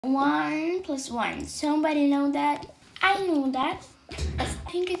1 plus 1. Somebody know that? I know that. I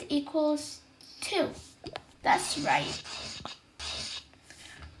think it equals 2. That's right.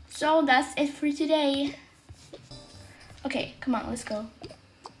 So that's it for today. Okay, come on, let's go.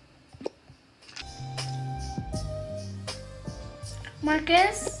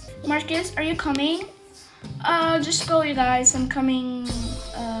 Marcus, are you coming? Just go, you guys. I'm coming.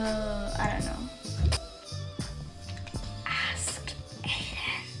 I don't know. Ask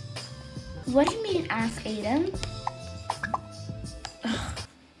Aiden. What do you mean, ask Aiden?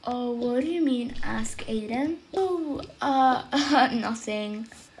 Oh, what do you mean, ask Aiden? Oh, nothing.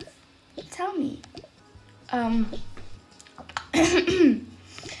 Tell me. I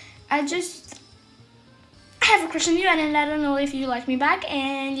have a crush on you, and I don't know if you like me back,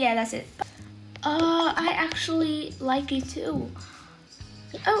 and yeah, that's it. I actually like you too.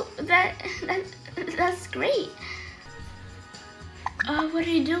 Oh, that's great. What are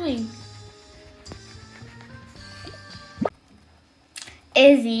you doing?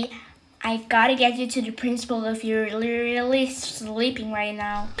 Izzy, I gotta get you to the principal if you're really sleeping right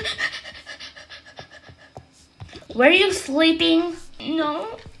now. Were you sleeping?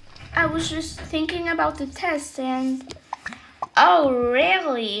 No, I was just thinking about the test and... Oh,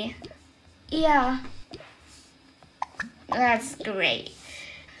 really? Yeah. That's great.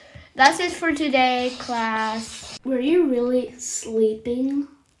 That's it for today, class. Were you really sleeping?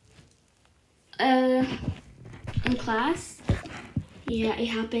 In class? Yeah, it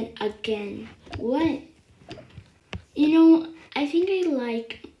happened again. What? You know, I think I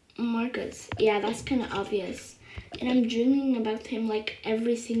like Marcus. Yeah, that's kind of obvious. And I'm dreaming about him like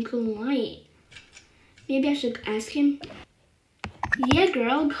every single night. Maybe I should ask him. Yeah,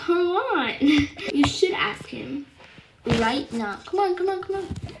 girl, come on. You should ask him right now. Come on.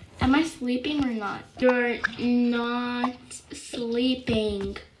 Am I sleeping or not? You're not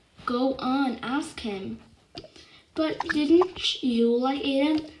sleeping. Go on, ask him. But didn't you like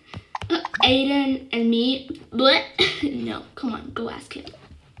Aiden? Aiden and me? What? No, come on, go ask him.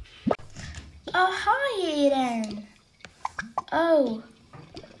 Oh, hi, Aiden. Oh.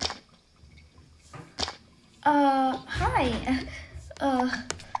 Hi.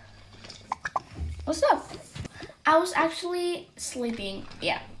 What's up? I was actually sleeping,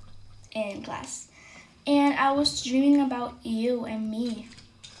 yeah, in class. And I was dreaming about you and me.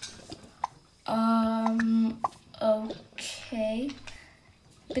 Okay.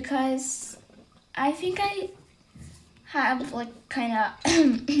 Because I think I have like kind of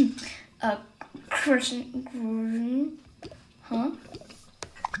a crush, huh?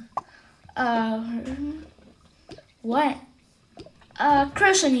 What?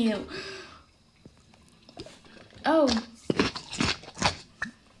 Crush on you. Oh.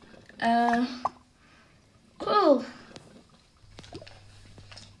 Cool.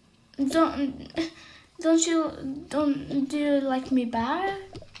 Do you like me back,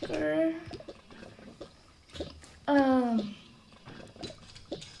 or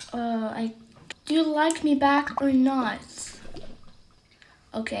do you like me back or not?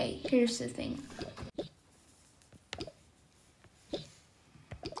 Okay, here's the thing.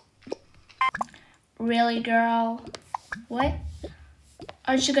 Really, girl? What?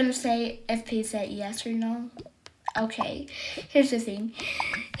 Aren't you gonna say if he said yes or no? Okay, here's the thing.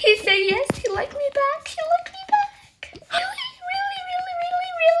 He said yes, he liked me back,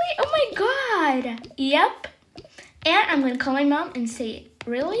 Really? Oh my god! Yep. And I'm gonna call my mom and say,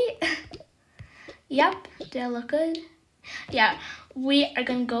 really? Yep. Do I look good? Yeah, we are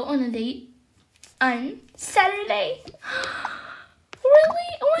gonna go on a date on Saturday.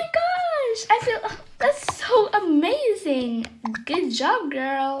 Really? Oh my gosh! I feel that's so amazing. Good job,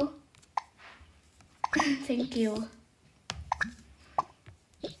 girl. Thank you.